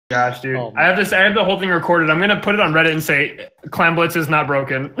gosh, dude. I have the whole thing recorded. I'm gonna put it on Reddit and say Clam Blitz is not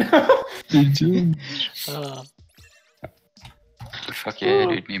broken. Fuck yeah,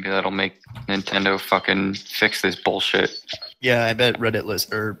 dude. Maybe that'll make Nintendo fucking fix this bullshit. Yeah, I bet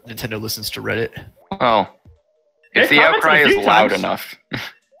Nintendo listens to Reddit. Well, if the outcry is loud enough.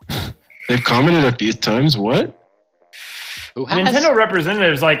 They've commented a few times. What? Nintendo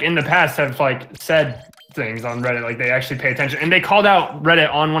representatives, like in the past, have like said things on Reddit, like they actually pay attention, and they called out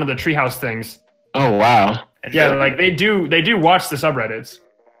Reddit on one of the Treehouse things. Oh wow! Yeah, like they do watch the subreddits.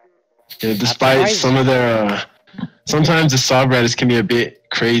 Yeah, despite some of their, sometimes the subreddits can be a bit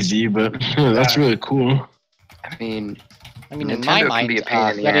crazy, but that's really cool. I mean, in my mind, can be a pain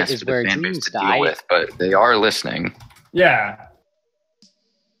in the Reddit ass is for the where fan base dreams to deal die. with, but they are listening. Yeah.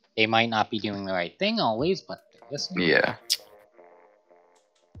 They might not be doing the right thing always, but they're listening. Yeah.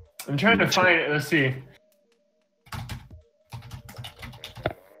 I'm trying to find it. Let's see.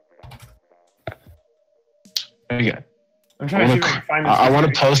 Okay. I'm trying to see if I can find this. I want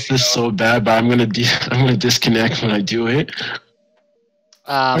to post this so bad, but I'm gonna disconnect when I do it.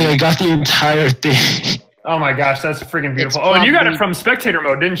 I got the entire thing. Oh my gosh, that's freaking beautiful. Oh, and you got it from spectator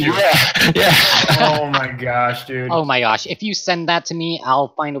mode, didn't you? Yeah. Oh my gosh, dude. Oh my gosh, if you send that to me, I'll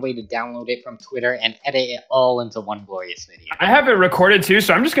find a way to download it from Twitter and edit it all into one glorious video. I have it recorded too,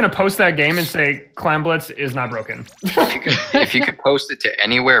 so I'm just gonna post that game and say Clam Blitz is not broken. If you could post it to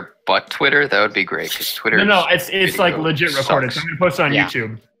anywhere but Twitter, that would be great. Because Twitter. No, it's like legit recorded. So I'm gonna post it on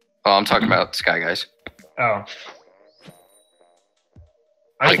YouTube. Oh, I'm talking about Sky Guys. Oh.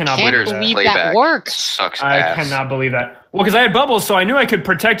 I cannot believe that works. Sucks I ass. cannot believe that. Well, because I had bubbles, so I knew I could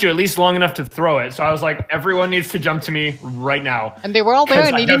protect you at least long enough to throw it. So I was like, everyone needs to jump to me right now. And they were all there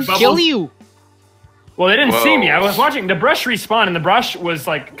and they didn't kill you. Well, they didn't see me. I was watching the brush respawn, and the brush was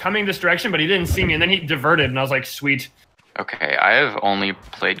like coming this direction, but he didn't see me, and then he diverted, and I was like, sweet. Okay, I have only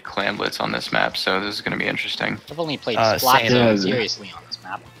played Clam Blitz on this map, so this is going to be interesting. I've only played Splatoon seriously on this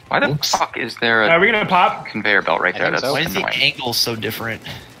map. Why the fuck is there a Are we gonna pop? conveyor belt right there? That's Why is annoying. the angle so different?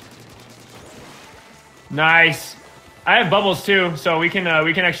 Nice. I have bubbles too, so we can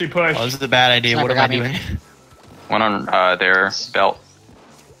actually push. Oh, this is a bad idea. What am I doing? One on their belt.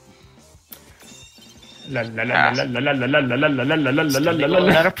 La la la la la la la la la la la la la la la la.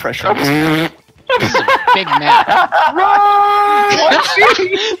 A lot of pressure. This is a big map.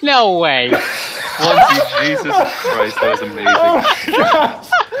 No way. Jesus Christ, that was amazing.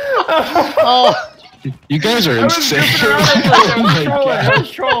 Oh. You guys are insane. I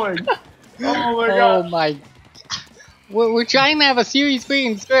was trolling. Oh my god. Oh my. We're trying to have a serious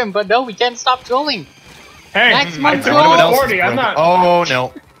freaking scrim, but no, we can't stop trolling. Hey, Maximum I took it troll. to 40. I'm not. Oh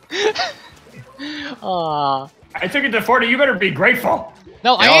no. I took it to 40. You better be grateful.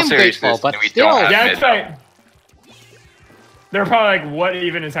 No, I am grateful, but still. Yeah, that's right. They're probably like, what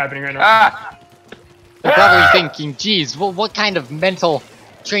even is happening right now? They're probably thinking, geez, what kind of mental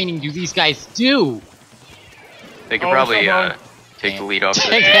training do these guys do? They could probably take the lead off. This.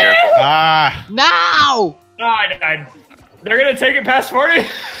 Be careful. No! Oh, I died. They're gonna take it past 40.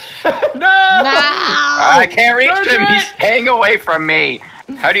 No! I can't reach him. He's staying away from me.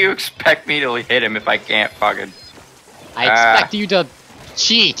 How do you expect me to hit him if I can't fucking? I expect you to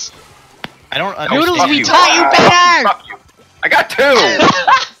cheat. I don't. Noodles, we taught you better. Fuck you. I got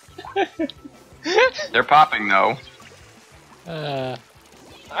 2. They're popping though. I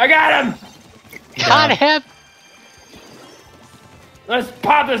got him. Got him. Let's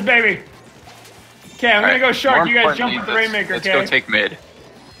pop this baby. Okay, I'm gonna go shark. You guys jump with the Rainmaker. Let's Okay. go take mid.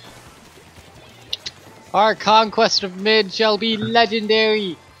 Our conquest of mid shall be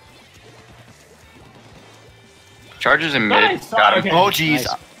legendary. Charges in mid. Nice. Got him. Okay. Oh jeez.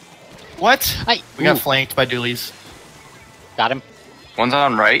 Nice. What? We got flanked by dualies. Got him. One's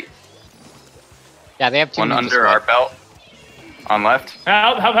on right. Yeah, they have 2. One under our belt. On left.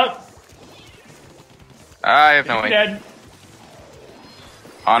 Help! I have no way. Dead.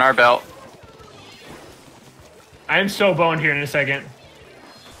 On our belt. I am so boned here in a second.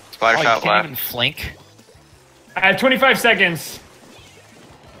 Splatter You shot can't left. even flank. I have 25 seconds.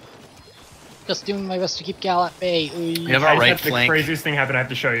 Just doing my best to keep Gal at bay. We have I our just right had the flank. craziest thing happen. I have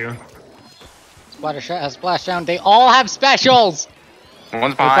to show you. Splatter shot has splashdown. They all have specials.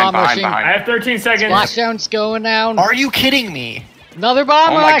 One's behind. I have 13 seconds. Splashdown's going down. Are you kidding me? Another bomb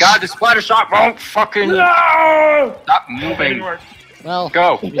Oh rush. my god, the splatter shot won't fucking No! stop moving. Well,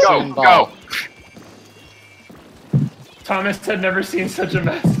 Go. Thomas had never seen such a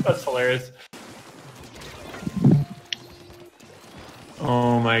mess. That's hilarious.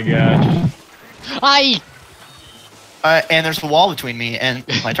 Oh my gosh. Aye! And there's a wall between me and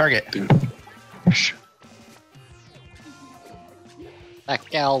my target. That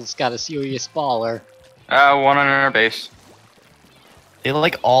gal's got a serious baller. One on our base. They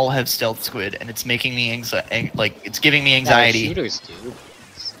like all have stealth squid, and it's making me it's giving me anxiety. Yeah, shooters do.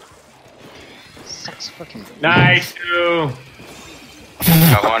 Sucks freaking. Nice. Two.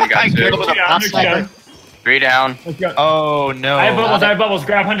 Got one, got two. Sniper. 3 down. Let's go. Oh no! I have bubbles. I have bubbles.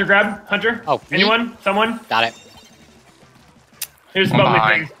 Grab Hunter. Grab Hunter. Oh, me? Anyone? Someone? Got it. Here's the One bubbly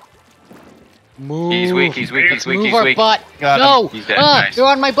behind. thing. Move. He's weak, he's weak, he's weak, Move he's our weak. butt. Got No! He's dead, nice. They're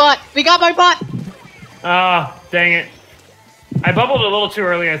on my butt. They got my butt. Ah, dang it. I bubbled a little too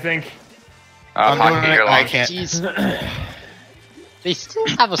early, I think. Pocket your I lungs. can't. Jeez. They still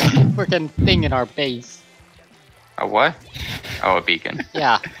have a freaking thing in our base. A what? Oh, a beacon.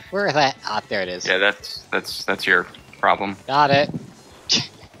 Yeah, where is that? Ah, there it is. Yeah, that's your problem. Got it.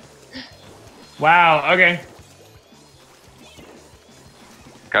 Wow, okay.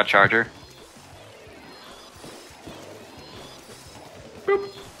 Got charger. Boop.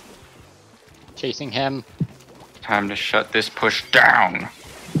 Chasing him. Time to shut this push down.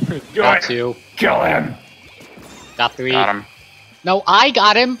 Do Got it. 2. Kill him. Got 3. Got him. No, I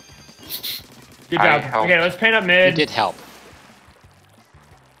got him. Good I job. helped. Okay, let's paint up You mid. did help.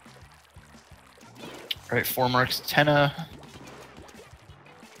 Alright, 4 marks, Tenna.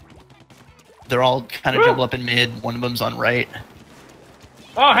 They're all kind of Woo! jumbled up in mid. One of them's on right.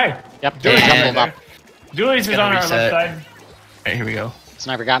 Oh, hey. Yep, they're Julie's Yeah. jumbled up. Julie's is Gonna on our reset. left side. Alright, here we go.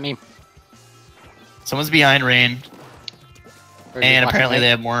 Sniper got me. Someone's behind Rain, Or and just apparently watching they me.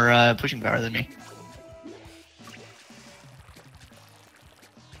 have more pushing power than me.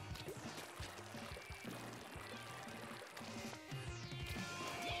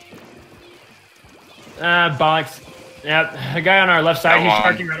 Bollocks. Yep, a guy on our left side. Go He's on.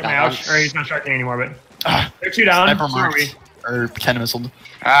 sharking right on my Go on. ouch. Or he's not sharking anymore, but Ah, they're 2 down. sniper So are we. marks. Or Tenna missiled.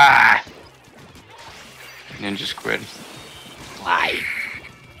 Ah! Ninja squid. Why?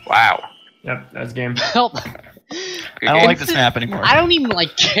 Wow. Yep, that's game. Help. Good I don't game. like this map anymore. I don't even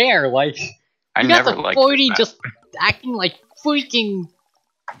like care. Like I you got never the liked 40 this map. just acting like freaking.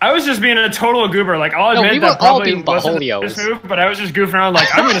 I was just being a total goober. Like, I'll No, admit we were that all probably being wasn't the bajolios. best move, but I was just goofing around like,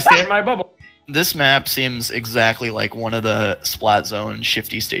 I'm going to stay in my bubble. This map seems exactly like one of the Splat Zone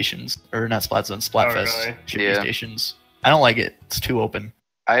shifty stations. Or not Splat Zone, Splatfest really? shifty Yeah. stations. I don't like it. It's too open.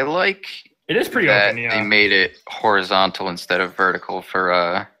 I like It is pretty that open, yeah. they made it horizontal instead of vertical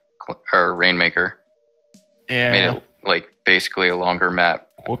for Rainmaker. Made Yeah. it like basically a longer map.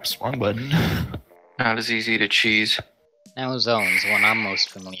 Whoops, wrong button. Not as easy to cheese. Now zones, one I'm most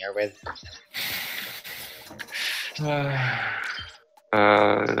familiar with. Look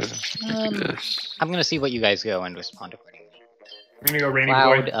at this. I'm gonna see what you guys go and respond accordingly. I'm going to go Rainy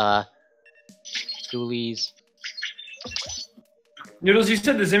Cloud, Boy. Julie's. Noodles, you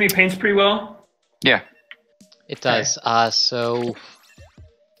said the Zimmy paints pretty well? Yeah. It does. So In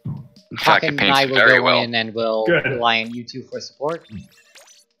fact, Pocket it and paints I will very go well. in and we'll Good. rely on you two for support.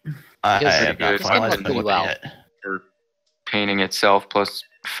 I Feels have not pretty good. finalized Pretty them with well. it yet. For painting itself plus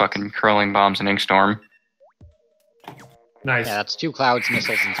fucking curling bombs and Inkstorm. Nice. Yeah, that's 2 clouds,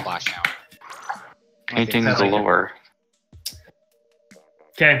 missiles, and splashdown. Painting Sounds like it. galore.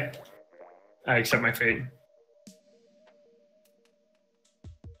 Okay. I accept my fate.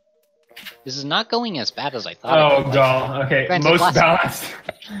 This is not going as bad as I thought. it Oh, would. God. Okay, Granted, most last- balanced.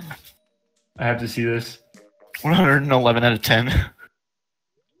 I have to see this. 111 out of 10.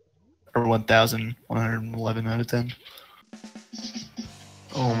 Or 1,111 out of 10.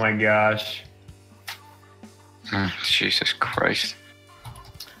 Oh my gosh. Jesus Christ.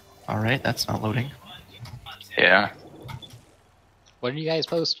 Alright, that's not loading. Yeah. What did you guys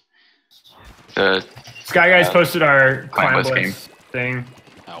post? The Sky Guys posted our Climb Climb Blitz Blitz thing.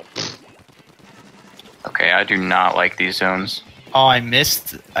 Oh, okay, I do not like these zones. Oh, I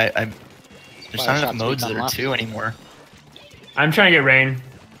missed. There's Fire not enough shots modes that become are left. 2 anymore. I'm trying to get rain.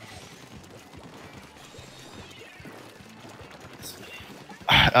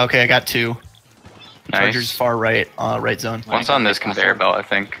 Okay, I got 2. Chargers Nice. far right, right zone. One's on this conveyor belt, I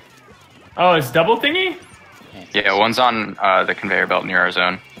think. Oh, it's double thingy? Yeah, one's on the conveyor belt near our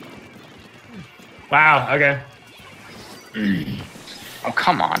zone. Wow, okay. Oh,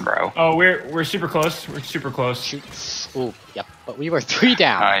 come on, bro. Oh, we're super close. We're super close. shoot. Ooh, yep. But we were 3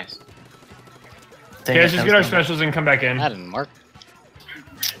 down. Nice. Dang Okay, it, let's just that get our was dumb. specials and come back in. That didn't work.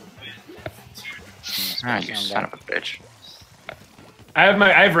 Ah, you son of a bitch. I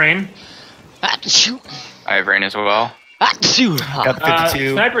have rain. Ah, shoot. I have rain as well. Ah, shoot. Got the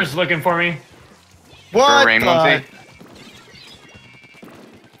 52. Sniper's looking for me. For What? rain the- onesie.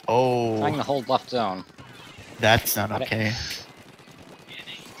 Trying to Oh, hold left zone. that's not Got it. okay.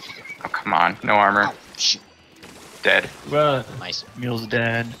 Oh, come on. No armor. Ow, shoot. Dead. Well, Nice. Mule's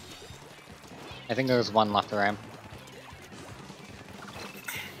dead. I think there's one left around.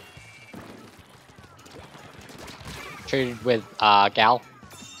 Traded with Gal.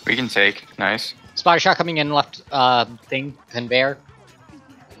 We can take. Nice. Spy shot coming in left thing, conveyor.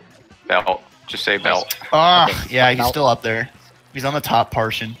 Belt. Just say belt. Ah, Okay, yeah, he's belt. still up there. He's on the top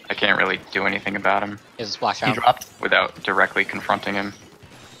portion. I can't really do anything about him Is a splash He out. dropped. without directly confronting him.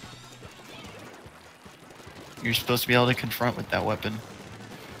 You're supposed to be able to confront with that weapon.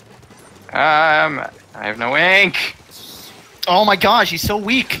 I have no ink. Oh my gosh, he's so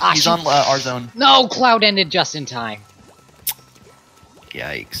weak. Ah, He's shoot. on our zone. No, Cloud ended just in time.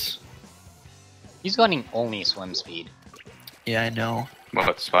 Yikes. He's running only swim speed. Yeah, I know.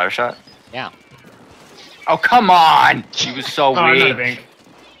 What, splatter shot? Yeah. Oh, come on! He was so oh, I'm not a weak. bank.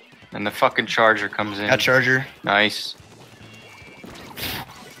 And the fucking charger comes in. Got charger. Nice.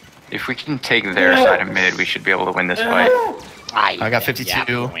 If we can take their side of mid, we should be able to win this fight. I got 52.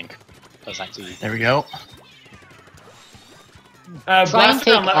 Yeah, wink. Does that to you. There we go. Try and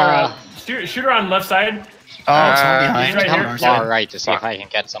Blaster on take, shooter on left side. Oh, it's one he's behind. right on here. our Far side. right to see if I can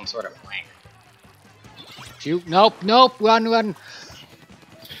get some sort of flank. Shoot! Nope! Nope! Run! Run!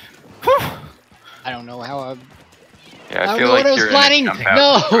 Whew. I don't know how. Yeah, I don't feel know like what I was you're planning. in a jump out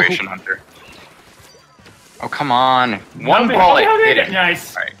No. situation, Hunter. Oh, come on. One No, bullet no, hit him.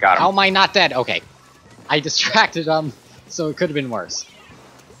 Nice. Alright, got How him. am I not dead? Okay. I distracted him, so it could have been worse.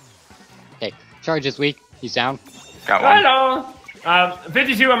 Okay. Charge is weak. He's down. Got one. Hello.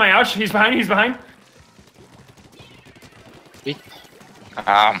 52 on my ouch. He's behind. He's behind. Weak.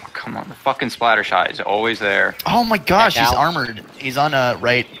 Come on. The fucking splatter shot is always there. Oh my gosh, Back he's out. armored. He's on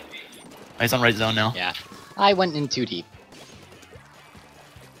right. He's on right zone now. Yeah. I went in too deep.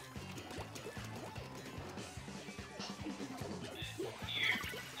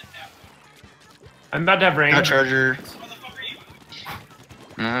 I'm about to have rain. Got charger.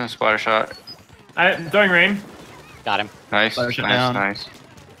 Splatter shot. I'm throwing rain. Got him. Nice. Splatter Nice, shot down. nice.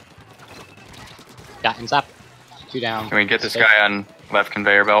 Got him. Up. 2 down. Can we get this Stay. guy on left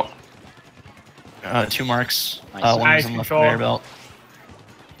conveyor belt? 2 marks. Nice. One's Nice on left control. conveyor belt.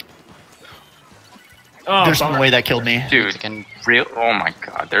 Oh, There's bummer. no way that killed me. Dude, Can... real. Oh my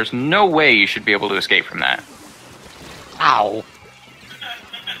god. There's no way you should be able to escape from that. Ow!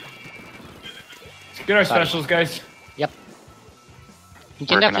 Get our specials, guys. Yep. You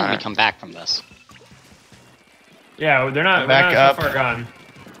can Working on definitely it. come back from this. Yeah, they're not, Back they're not up. so far gone.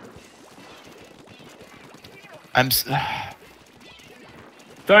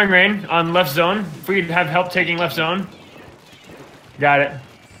 Throwing rain on left zone. If we could have help taking left zone. Got it.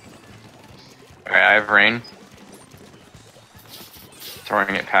 Alright, I have rain.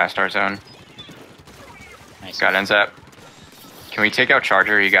 Throwing it past our zone. Nice. Got NZAP. Can we take out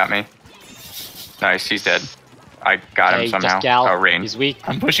charger? You got me. Nice, he's dead. I got Okay, him somehow. just Gal. Oh, rain. He's weak.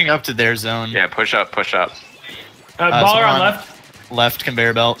 I'm pushing up to their zone. Yeah, push up, push up. Baller someone on left. Left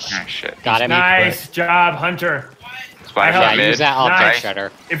conveyor belt. Oh, shit. Got him. Nice job, Hunter. Splash Yeah, shot Yeah, mid. use that all Nice.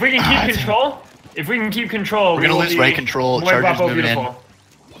 shredder. If we can keep control, We're gonna we will lose be right control. muy Charger's guapo, moving in. beautiful.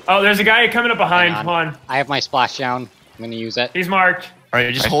 Oh, there's a guy coming up behind. Hang Come on. I have my splash down. I'm gonna use it. He's marked.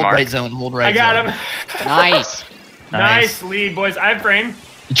 Alright, just Nice hold mark. right zone. Hold right I got zone. him. Nice. Nice lead, boys. I have frame.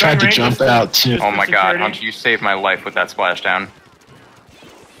 He tried to Rain, jump just- out too. Oh my god, security. Hunter, you saved my life with that splashdown.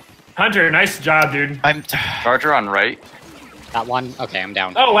 Hunter, nice job, dude. I'm. Charger on right. Got one. Okay, I'm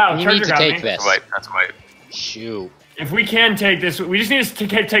down. Oh, wow, You Charger need to got take me. this. That's white. Shoot. If we can take this, we just need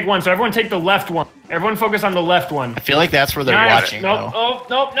to take one. So everyone take the left one. Everyone focus on the left one. I feel like that's where they're Nice. watching. Nope. though. Oh,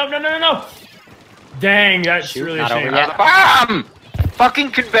 nope. No, no, no, no, no. Dang, that's Shoot, really a not over shame. yet. Bomb!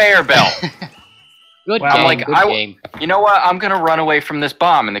 Fucking conveyor belt. Good Wow. game. Like, good I- game. You know what? I'm gonna run away from this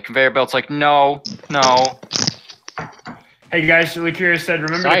bomb, and the conveyor belt's like, no, no. Hey guys, really curious said,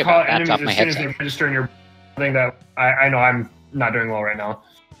 remember Sorry to call about that, enemies dropped my as soon as they headset. register in your thing. That I know I'm not doing well right now,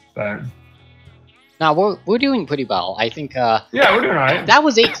 but No, we're doing pretty well. I think yeah, we're doing alright. that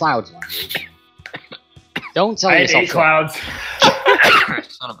was 8 clouds. Don't tell I had yourself 8 so. clouds.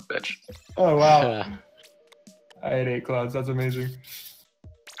 Son of a bitch. Oh wow, Uh, I had 8 clouds. That's amazing.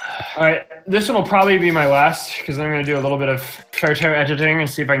 All right, this one will probably be my last because I'm going to do a little bit of short-term editing and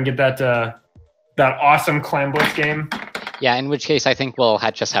see if I can get that that awesome Clam Blitz game. yeah, in which case I think we'll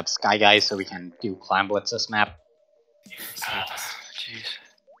just have Sky Guys so we can do Clam Blitz this map. Jeez.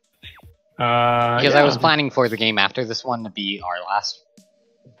 Because I yeah. was planning for the game after this one to be our last.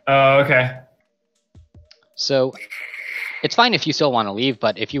 Oh, okay. So it's fine if you still want to leave,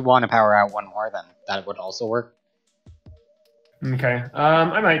 but if you want to power out one more, then that would also work. Okay.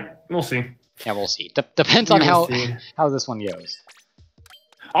 I might. We'll see. Yeah, we'll see. Depends on We will how see. how this one goes.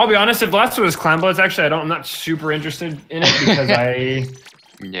 I'll be honest. If last was Clan Blitz, actually, I'm not super interested in it because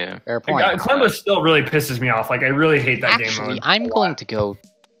Yeah. Fair point. Clan Blitz still really pisses me off. Like I really hate that game Actually, mode. I'm going to go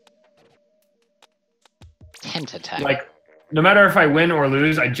Tent Attack. Like, no matter if I win or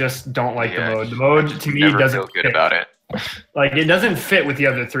lose, I just don't like the mode. The mode to me Never doesn't feel good fit. about it. Like it doesn't fit with the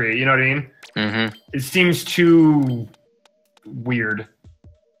other three. You know what I mean? Mm-hmm. It seems too weird.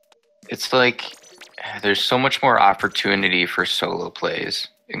 It's like there's so much more opportunity for solo plays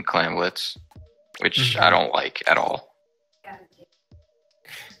in Clan Blitz, which I don't like at all.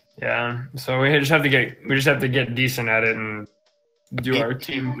 Yeah. So we just have to get decent at it and do our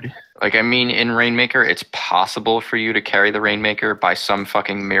team. Like, I mean, in Rainmaker, it's possible for you to carry the Rainmaker by some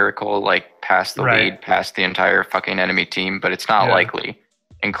fucking miracle, like past the lead, past the entire fucking enemy team, but it's not likely.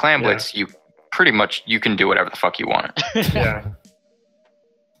 In Clan Blitz, you pretty much, you can do whatever the fuck you want. Yeah.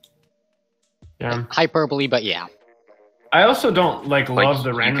 Yeah. Hyperbole, but yeah. I also don't love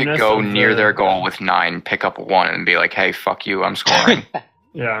the randomness. You could go near their goal with 9, pick up 1, and be like, hey, fuck you, I'm scoring.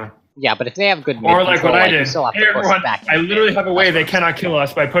 Yeah. Yeah, but if they have good or like what I did. Hey, everyone, I literally have a way they cannot kill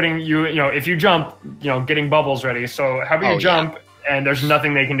us by putting you know, if you jump, getting bubbles ready. So however you jump, and there's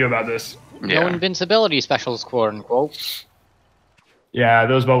nothing they can do about this. No invincibility specials, quote unquote. Yeah,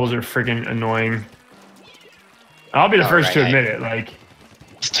 those bubbles are freaking annoying. I'll be the first to admit it. Like,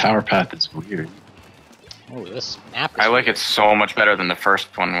 this tower path is weird. Oh, this map. I like it so much better than the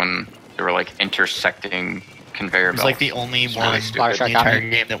first one when they were like intersecting conveyor belts. It was like the only one in the entire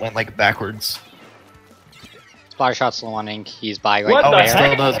game that went like backwards. Splatter shot's the one ink. He's by What Oh, the it still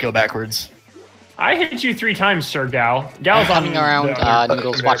heck? does go backwards. I hit you 3 times, Sir Gal. Gal's coming around.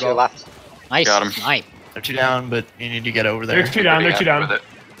 Noodles, watch your left. Nice. Got him. Nice. They're 2 down, but you need to get over there. They're 2 down. They're 2 down. With it.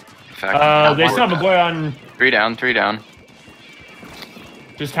 In fact, They still have a boy on 3 down, 3 down.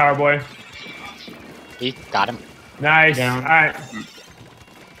 just Tower Boy. He got him. Nice. Down. All right.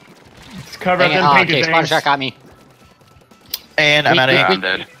 Let's cover up them Okay, pinky Splatter things. shot got me. And I'm out of I'm aim.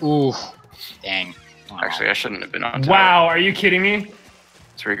 dead. Ooh. Dang. Oh, Actually, I shouldn't have been on top. Wow, are you kidding me?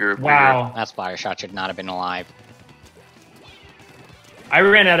 Let's regroup. Wow. that splatter shot should not have been alive. I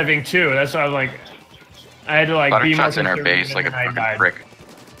ran out of ink too. That's why I was like, I had to like Butter be more shots in our conservative base like a and I fucking died. brick.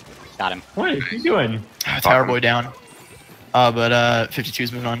 Got him. What are you doing? Tower Boy down. But 52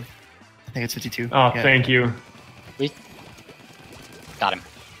 is moving on. I think it's 52. Oh, Yeah. thank you. Got him.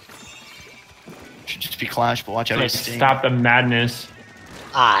 Should just be Clash, but watch out. Like, He's Sting. stop the madness.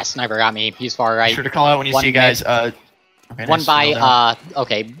 Ah, sniper got me. He's far right. Be sure to call out when you One see guys. Okay, One nice. by, Well done.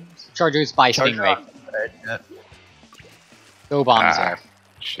 okay. Chargers by Charger Stingray. on. Alright, yeah. Go bombs there.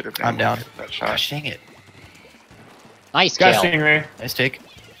 Should have been I'm down. that shot. Gosh dang it. Nice Got kill. Stingray. Nice take.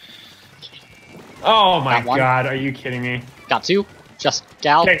 Oh my Got one. god, are you kidding me? Got 2. Just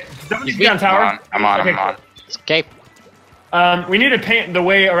Gal. Okay, somebody's He's on tower. I'm on. Okay. I'm on. Okay. We need to paint the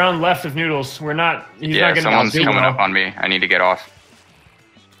way around left of Noodles. We're not. He's Yeah, not gonna someone's do coming well. up on me. I need to get off.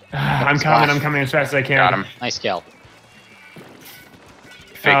 I'm coming as fast as I can. Got him. Nice kill.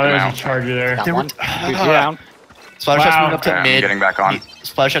 Faked him there's out. a charger there. Got There one. were- 2 down. Splatter Shot's Wow. moving up to I'm mid. getting back on.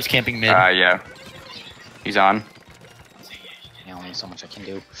 Splatter Shot's camping mid. Yeah. He's on. Yeah, only so much I can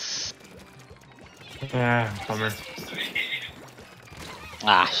do. Bummer.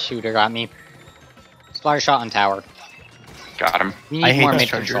 Ah, shooter got me. Splatter shot on tower. Got him. We I need hate more this mid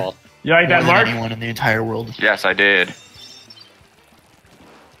charger. control. You like that, More than Mark? anyone in the entire world. Yes, I did.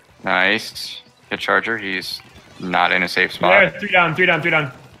 Nice. Hit charger. He's not in a safe spot. There, 3 down, 3 down, 3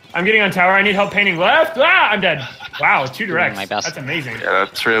 down. I'm getting on tower. I need help painting left. Ah, I'm dead. Wow, 2 directs. my best. That's amazing. Yeah,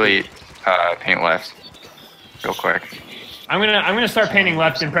 that's really paint left. Real quick. I'm gonna start painting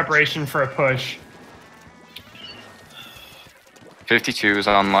left in preparation for a push. 52 is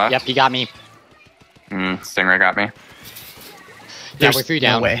on left. Yep, he got me. Stingray got me. Yeah, we're 3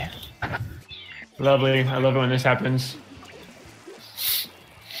 down. No way. Lovely. I love it when this happens.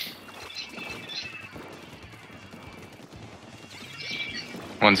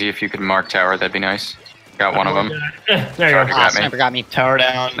 Onesie, if you could mark tower, that'd be nice. Got one of them. There you Charger go. Ah, got me. sniper got me. Tower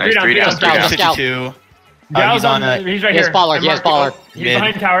down. Nice. down, 3 three down, down, 3 down. Scout. 52. Gal's He's on a, he's right He has here. baller, I'm he has marking- baller. He's Mid.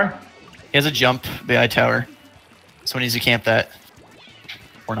 behind tower. he has a jump behind tower. So he needs to camp that.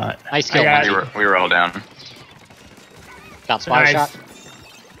 Or not. Nice kill, got Bungie. We were all down. Got splatter Nice. shot.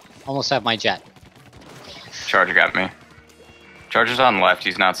 Almost have my jet. Charger got me. Charger's on left.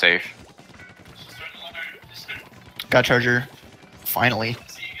 He's not safe. Got charger. Finally.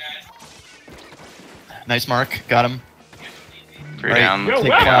 Nice mark. Got him. 3 Right. down. Yo,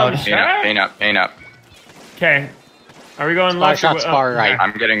 Take wow, cloud. Paint up, paint up, paint up. Okay. Are we going Splatter left? shot's far right.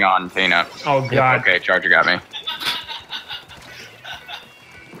 I'm getting on, paint up. Oh god. Okay, Charger got me.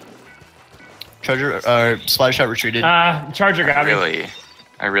 Charger. Splatter shot retreated. Charger got me. Really?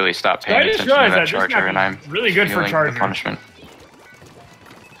 I really stopped paying I just attention to realized that that this charger, map and I'm is really good for feeling the charger. punishment.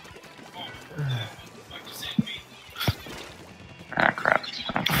 Ah, crap.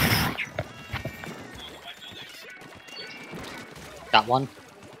 Got one.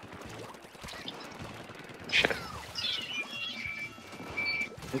 Shit.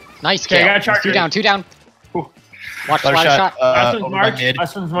 Nice Okay, kill. I got charger. Two down, two down. Ooh. Watch Butter ladder shot. Last one's over by marked. mid.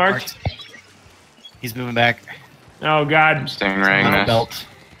 Last one's marked. He's moving back. Oh god. Stingraying On the this. belt.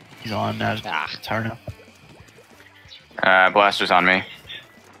 He's on Ah. tower now. Blaster's on me.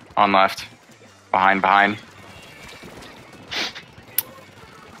 On left. Behind.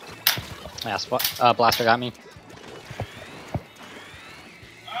 Yeah, Blaster got me.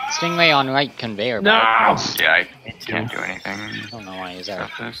 Stingray on right conveyor No! belt. Yeah, I can't do anything. I don't know why he's there.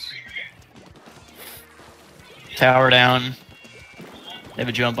 About this. Tower down. They have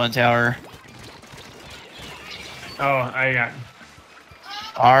a jump on tower. Oh, I got.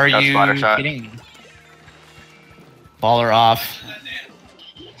 Are That's you splatter shot. kidding? Baller off.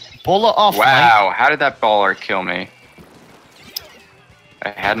 Baller off. Wow, how did that baller kill me? I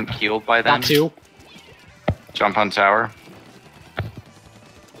hadn't healed by then. Got two. Jump on tower.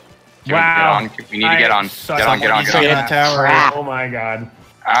 Wow. We need to get on. Get on. Mike. Get Get on. on tower. Crap. Oh my god.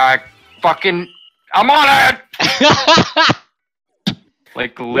 I'm on it!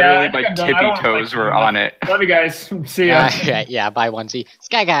 Like, literally, I think my I'm done. I don't tippy wanna toes fight were you. on it. Love you guys. See ya. Yeah, bye onesie.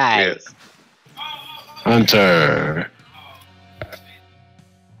 Sky guys. Hunter.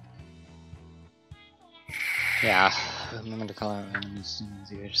 Yeah. Remember to call out enemies.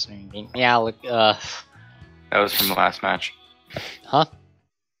 Yeah, look, That was from the last match. huh?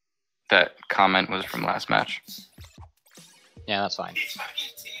 That comment was from last match. Yeah, that's fine.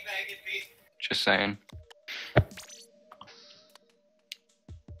 Just saying.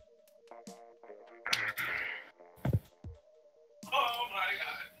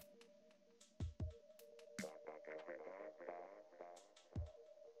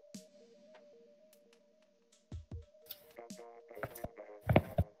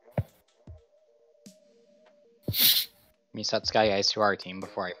 Let me set Sky Guys to our team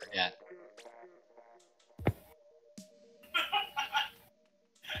before I forget.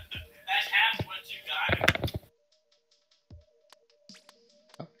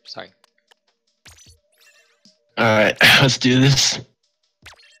 Oh, sorry. Alright, let's do this.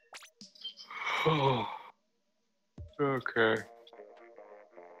 Okay.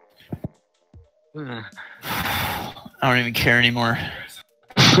 I don't even care anymore.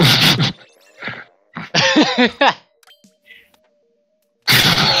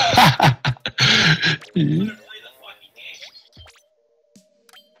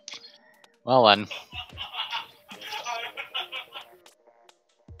 Well then.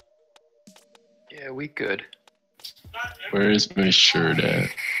 Yeah, we good. Where is my shirt at?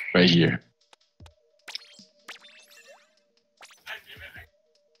 Right here.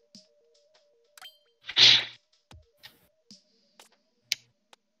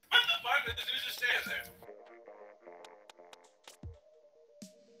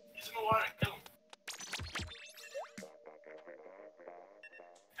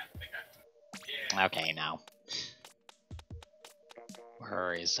 Okay, now.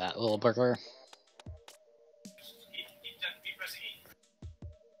 Where is that little burglar?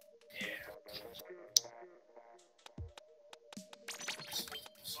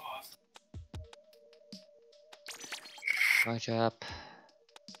 Charge up.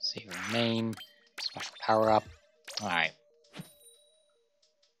 Save our main. Special power up. Alright.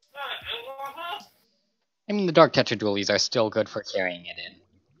 I mean, the Dark Catcher dualies are still good for carrying it in.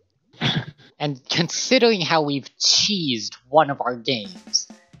 And considering how we've cheesed one of our games,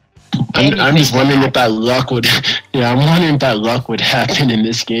 I'm just wondering if that luck would. Yeah, I'm wondering if that luck would happen in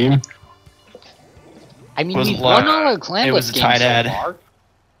this game. I mean, Wasn't we've won luck. all our It clanless was a games tight so ad. far.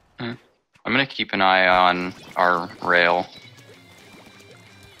 I'm gonna keep an eye on our rail.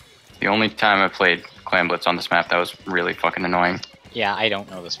 The only time I played Clan Blitz on this map, that was really fucking annoying. Yeah, I don't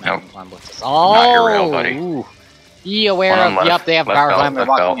know this Nope. map. Oh, Not your rail, buddy. Ooh. Be aware One on of. left, Yep, they have left power belt, climb. They're left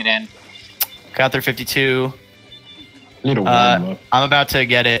walking belt. it in. Got their 52. Need a warm up. I'm about to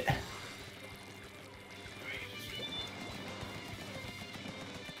get it.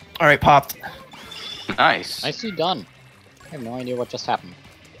 Alright, popped. Nice. Nicely done. I have no idea what just happened.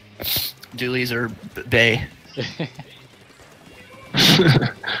 Doolies are bay.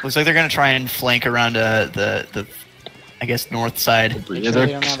 Looks like they're gonna try and flank around the I guess north side. Yeah, they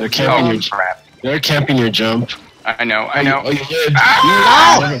don't have they're a camping Oh, your. crap. They're camping your jump. I know. Oh, you did.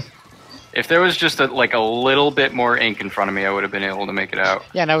 Ah! If there was just a little bit more ink in front of me, I would have been able to make it out.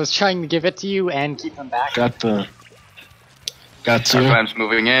 Yeah, and I was trying to give it to you and keep them back. Got the. Got two. Clams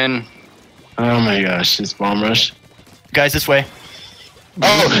moving in. Oh my gosh, it's bomb rush. Guys, this way.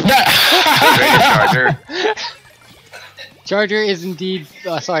 Oh, Charger. Charger is indeed.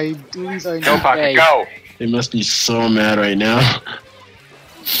 Sorry, dualies are indeed. Go pocket, vague. go. they must be so mad right now.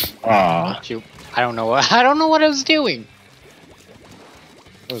 Aw. Shoot. I don't know what I was doing.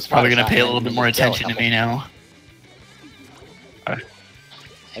 It was Probably gonna shot pay a and little bit we more need to kill a attention to couple. me now.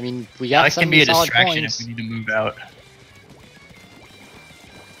 I mean, we got That some can be a solid distraction points. if we need to move out.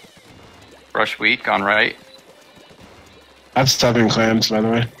 Rush weak on right. I have 7 clams, by the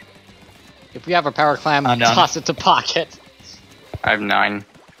way. If we have a power clam, I'm down. toss it to pocket. I have 9.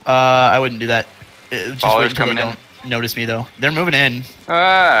 I wouldn't do that. Just Ballers wait until they coming in. don't notice me though. They're moving in.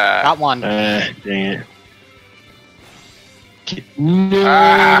 Ah. Got one. Dang it. No.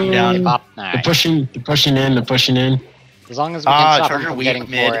 Down. Hey, Pop. They're Nice. pushing in, they're pushing in. As long as we can stop Charger them from weak getting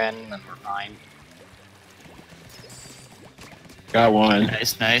mid. 4 in, then we're fine. Got one.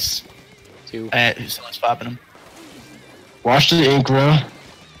 Nice, nice. 2. Someone's popping them. Watch the ink row. Alright,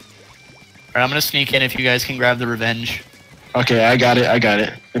 I'm gonna sneak in if you guys can grab the revenge. Okay, I got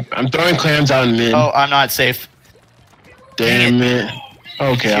it. I'm throwing clams out in mid. Oh, I'm not safe. Damn it.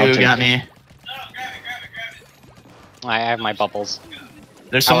 Okay, I'll You take got it. me. I have my bubbles.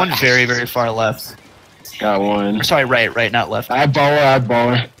 There's someone very, very far left. Got one. Or sorry, right, not left. I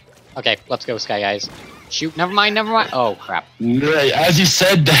baller. Okay, let's go, Sky Guys. Shoot, never mind. Oh, crap. As you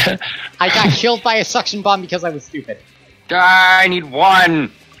said that. I got killed by a suction bomb because I was stupid. I need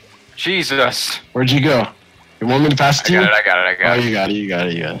 1. Jesus. Where'd you go? You want me to pass it to you? I got it. Oh, you got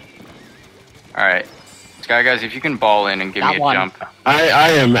it. Alright. Sky guys, if you can ball in and give Got me a one. jump.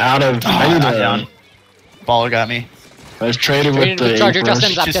 I am out of. I need I'm to. down. Baller got me. I've traded with Traded the with Charger, ink just rush.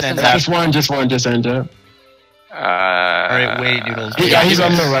 ends up, Just just ends ends up. up. Just end up. Alright, wait, Noodles. Yeah, he's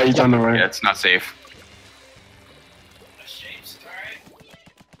on the right. He's on the Yeah, right. it's not safe.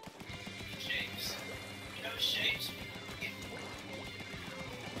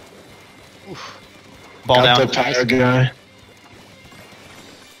 Ball Got down. the power guy.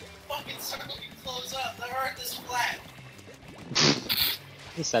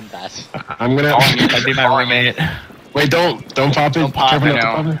 Who said that? I'm gonna. That'd be my roommate. Wait, don't pop it. Don't pop Careful it,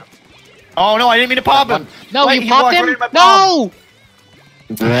 not to no. pop Oh no, I didn't mean to pop him. No, Wait, you he popped walked him? right in my No!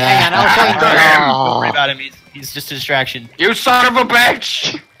 it. Hang on, I was trying Don't worry to... about him. He's just a distraction. You son of a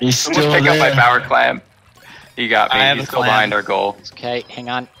bitch! He's Almost still take out my there. power clam. He got me. I have He's a still clam. behind our goal. Okay, hang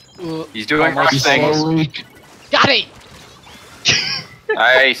on. He's doing Almost. rush things. So weak. Got it!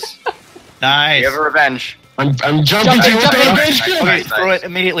 Nice. Nice. You have a revenge. I'm jumping Jump to in, you with jump the in. revenge Nice, gun. Okay, nice, throw nice. it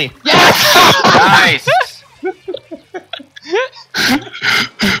immediately. Yes! Nice.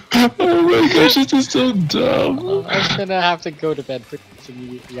 Oh my gosh, this is so dumb. I'm gonna have to go to bed pretty much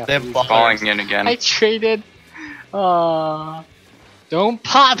immediately They after have these. balls. Falling in again. I traded. Don't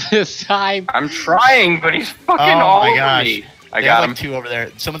pop this time. I'm trying, but he's fucking Oh all my over gosh. me. I They got have him. like 2 over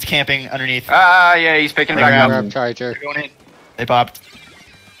there. Someone's camping underneath. Ah, yeah, he's picking They back grab- up. Grab Charger. They're going in. They popped.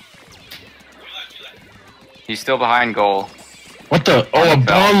 He's still behind goal. What the? Oh, a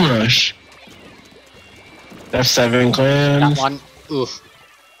bomb rush. They have 7 Got clams. one. Oof.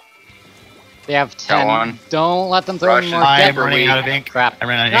 They have 10. one. Don't let them throw any Rush more. is I'm Get running out of ink. crap. I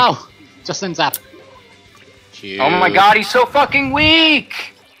ran out of ink. No! Just in zap. Oh my god, he's so fucking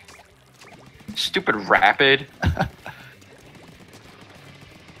weak! Stupid rapid.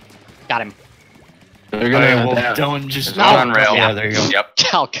 Got him. They're gonna. Okay, well, have- don't just. There's one on rail. Yeah, there you go. Yep.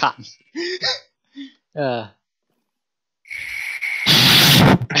 Cal cotton.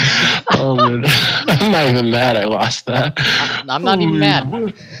 Oh man, I'm not even mad. I lost that. I'm not even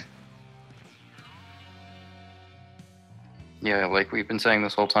mad. Yeah, like we've been saying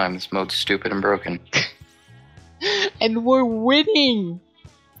this whole time, this mode's stupid and broken. And we're winning!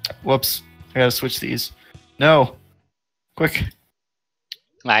 Whoops. I gotta switch these. No. Quick.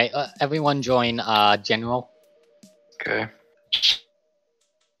 Alright, everyone join General. Okay.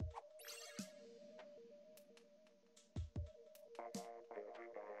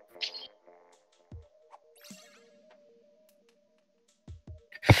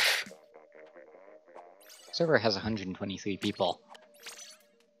 Server has 123 people.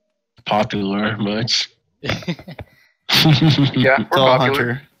 Popular much. Yeah, It's we're all popular.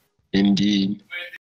 Hunter. Indeed.